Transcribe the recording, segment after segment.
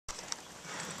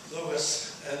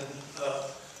Louis, and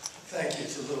thank you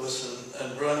to Louis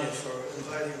and Bronya for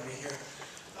inviting me here.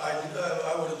 I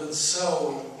would have been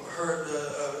so hurt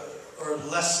or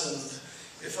lessened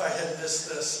if I had missed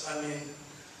this. I mean,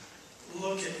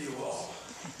 look at you all.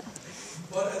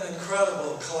 What an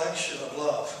incredible collection of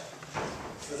love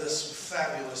for this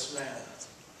fabulous man.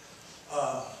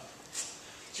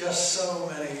 Just so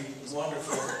many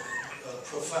wonderful,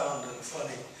 profound and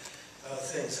funny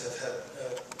things have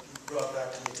brought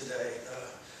back to me today.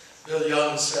 Bill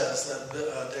Young says that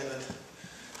David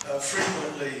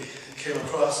frequently came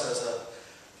across as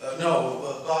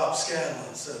Bob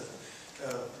Scanlon said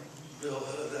Bill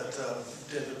that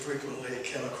David frequently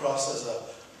came across as a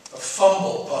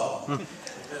fumble bum,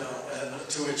 you know, and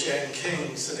to which Ann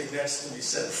King, sitting next to me,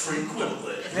 said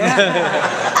frequently.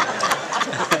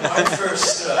 My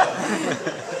first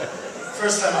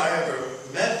time I ever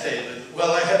met David,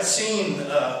 well, I had seen,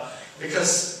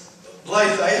 because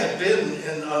Blythe, I had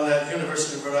been on that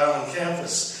University of Rhode Island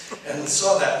campus and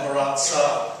saw that Marat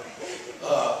Saab.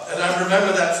 And I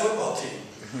remember that football team.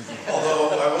 Although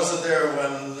I wasn't there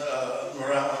when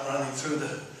Marat went running through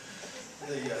the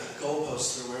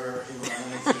goalposts or wherever he went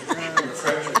running through the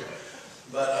refectory.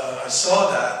 But I saw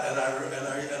that, and I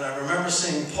remember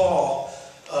seeing Paul.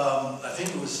 I think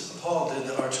it was Paul did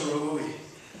Arturo Ui,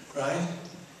 right?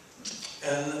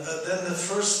 And then the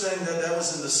first thing that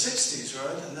was in the '60s,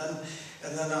 right?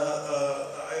 And then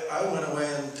I went away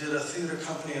and did a theater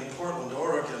company in Portland,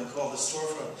 Oregon, called The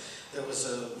Storefront. That was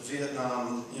a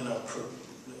Vietnam, you know,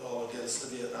 all against the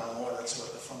Vietnam War. That's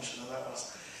what the function of that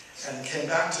was. And came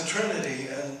back to Trinity,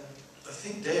 and I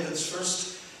think David's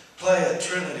first play at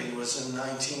Trinity was in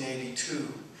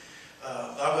 1982.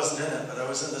 I wasn't in it, but I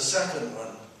was in the second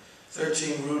one,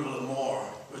 13 Rue de l'Amour,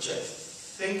 which I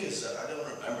think is, I don't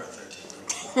remember 13 Rue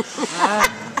de l'Amour,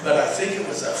 but I think it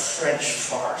was a French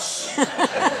farce.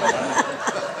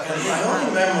 And my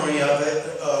only memory of it,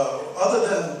 other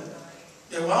than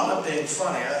it wound up being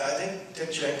funny, I think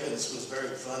Dick Jenkins was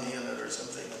very funny in it or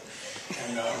something,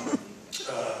 and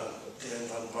Dan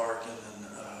Van Barken,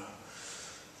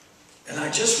 and I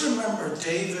just remember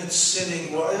David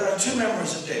sitting, well, I have two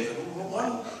memories of David.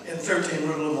 One in 13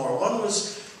 Rue de l'Amour. One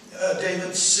was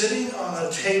David sitting on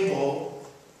a table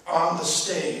on the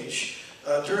stage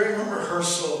during a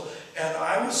rehearsal, and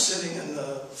I was sitting in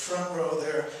the front row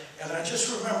there, and I just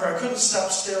remember I couldn't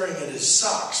stop staring at his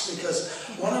socks, because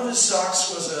one of his socks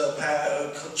was a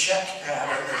check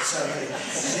pattern or something,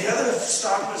 and the other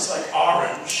sock was like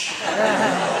orange.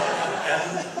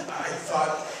 And I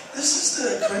thought, this is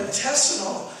the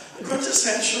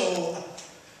quintessential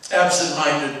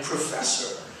absent-minded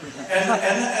professor.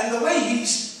 And the way he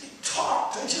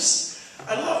talked,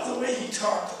 I loved the way he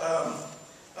talked.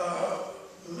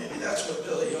 Maybe that's what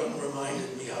Billy Young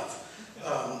reminded me of.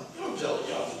 You know, Billy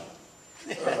Young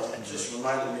just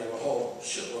reminded me of a whole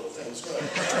shitload of things. But,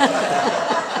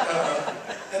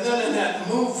 and then in that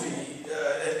movie,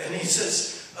 and he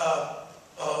says, a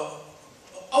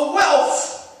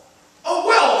wealth of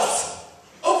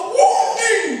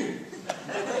wounding.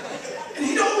 And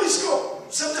he'd always go,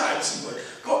 sometimes he would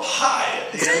go high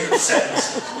at the end of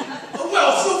sentences. A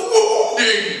wealth of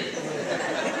wounding.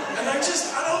 And I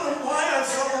don't know why I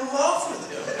fell in love with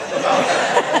him about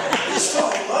that. I just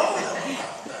fell in love with him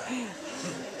about that.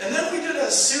 And then we did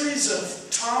a series of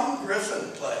Tom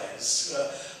Griffin plays,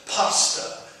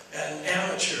 Pasta and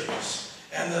Amateurs.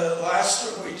 And the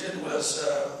last one we did was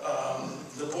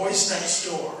The Boys Next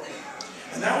Door.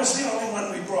 And that was the only one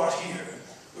we brought here.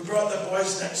 We brought The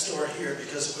Boys Next Door here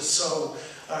because it was so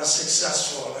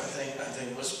successful, and I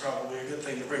think it was probably a good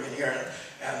thing to bring it here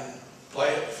and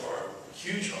play it for a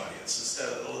huge audience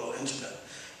instead of the little intimate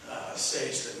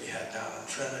stage that we had down in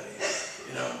Trinity,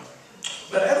 you know.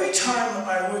 But every time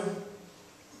I would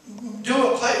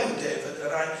do a play with David,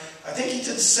 and I think he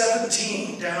did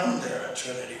 17 down there at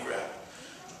Trinity Rep,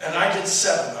 and I did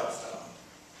 7 of them.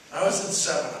 I was in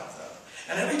 7 of them.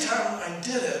 And every time I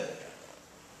did it,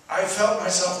 I felt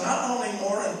myself not only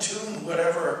more in tune with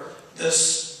whatever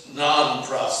this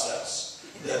non-process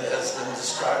that has been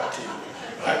described to you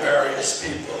by various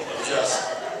people of just,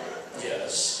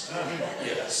 yes,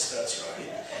 that's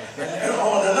right. And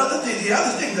another thing, the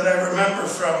other thing that I remember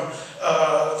from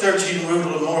 13 Rue de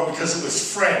l'Amour, because it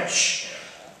was French,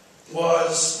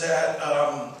 was that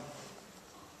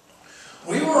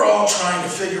we were all trying to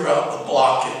figure out the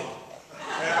blocking.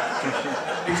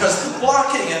 Because the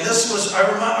blocking, and this was, I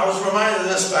was reminded of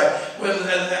this by when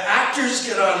the actors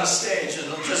get on the stage, and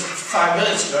just 5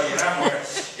 minutes ago you have here,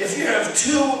 if you have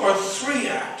 2 or 3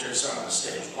 actors on the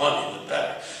stage, 1 even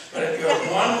better, but if you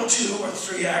have 1, 2, or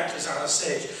 3 actors on the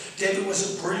stage, David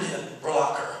was a brilliant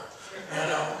blocker, you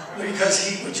know. because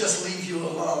he would just leave you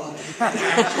alone. And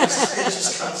actors, it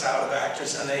just comes out of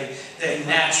actors, and they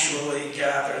naturally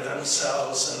gather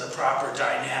themselves in the proper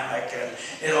dynamic, and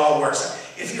it all works out.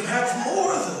 If you have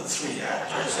more than 3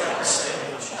 actors on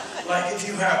stage, like if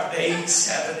you have 8,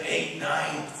 7, 8,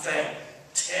 9,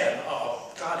 10,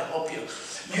 oh, God help you,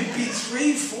 you'd be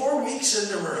 3, 4 weeks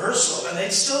into rehearsal, and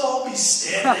they'd still all be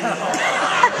standing in a line.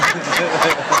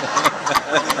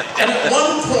 And at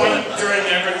one point during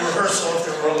every rehearsal, if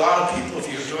there were a lot of people, if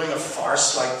you were doing a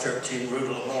farce like 13 Rue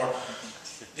de l'Amour,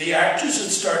 the actors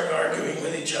would start arguing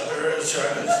with each other,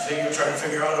 trying to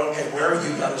figure out, okay, where are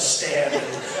you going to stand, and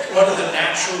what are the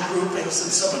natural groupings,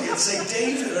 and somebody would say,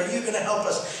 David, are you going to help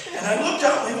us? And I looked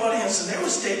out in the audience, and there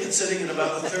was David sitting in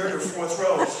about the 3rd or 4th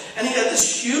row, and he had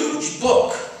this huge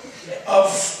book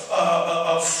of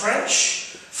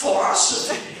French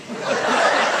philosophy in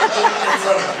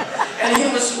front of him. And he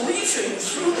was leafing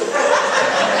through the book,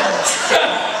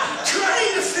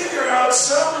 trying to figure out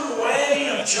some way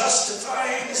of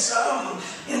justifying some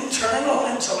internal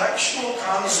intellectual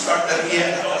construct that he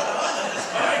had going on in his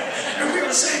mind. And we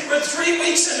were saying, we're 3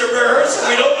 weeks into rehearsal,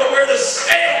 we don't know where to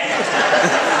stand.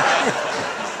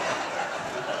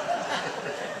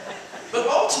 But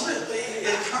ultimately,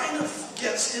 it kind of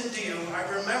gets into you. I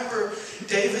remember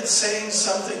David saying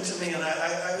something to me, and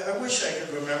I wish I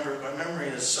could remember. My memory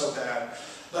is so bad.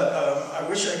 But I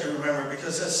wish I could remember,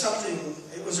 because there's something,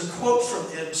 it was a quote from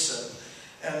Ibsen,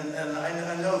 and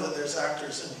I know that there's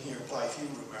actors in here, Blythe, you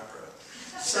remember it.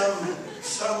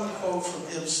 Some quote from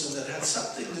Ibsen that had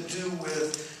something to do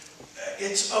with,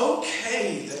 it's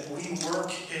okay that we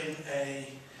work in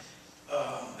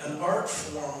an art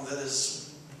form that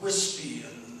is wispy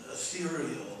and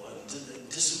ethereal and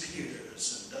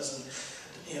disappears and doesn't,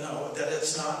 that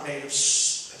it's not made of,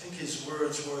 I think his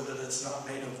words were that it's not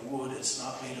made of wood, it's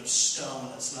not made of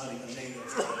stone, it's not even made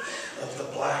of the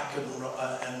black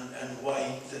and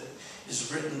white that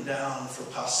is written down for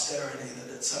posterity, that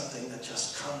it's something that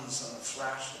just comes on a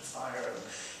flash of fire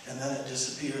and then it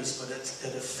disappears, but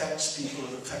it affects people,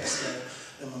 it affects them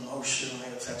emotionally,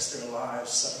 it affects their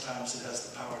lives. Sometimes it has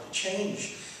the power to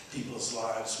change people's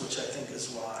lives, which I think is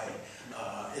why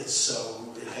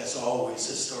it has always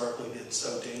historically been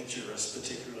so dangerous,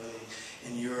 particularly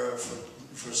in Europe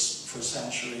for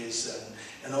centuries,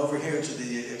 and over here to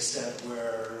the extent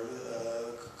where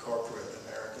corporate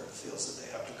America feels that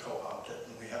they have to co-opt it,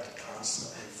 and we have to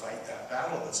constantly fight that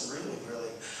battle. It's really,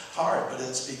 really hard, but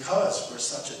it's because we're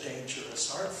such a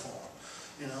dangerous art form,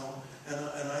 and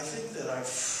I think that I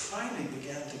finally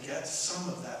began to get some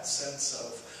of that sense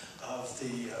of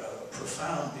the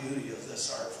profound beauty of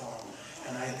this art form,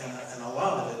 and a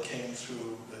lot of it came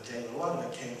through David, a lot of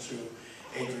it came through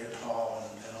Adrian Hall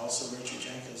and also Richard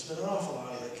Jenkins, but an awful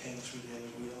lot of it came through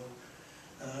David Wheel.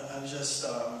 And I miss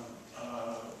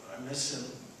him.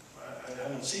 I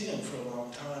haven't seen him for a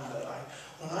long time, but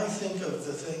when I think of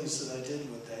the things that I did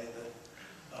with David,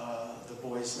 The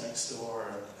Boys Next Door,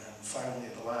 and finally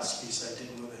the last piece I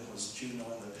did with him was Juno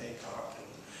and the Paycock,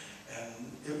 and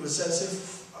it was as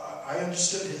if I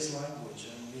understood his language,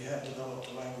 and we had developed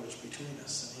a language between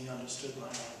us, and he understood my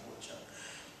language.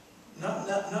 Not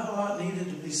a lot needed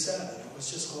to be said, and it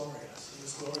was just glorious. It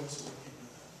was glorious working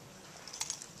with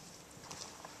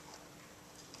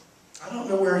him. I don't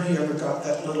know where he ever got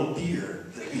that little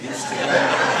beard that he used to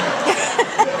have.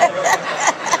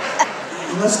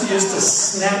 He must have used to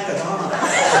snap it on.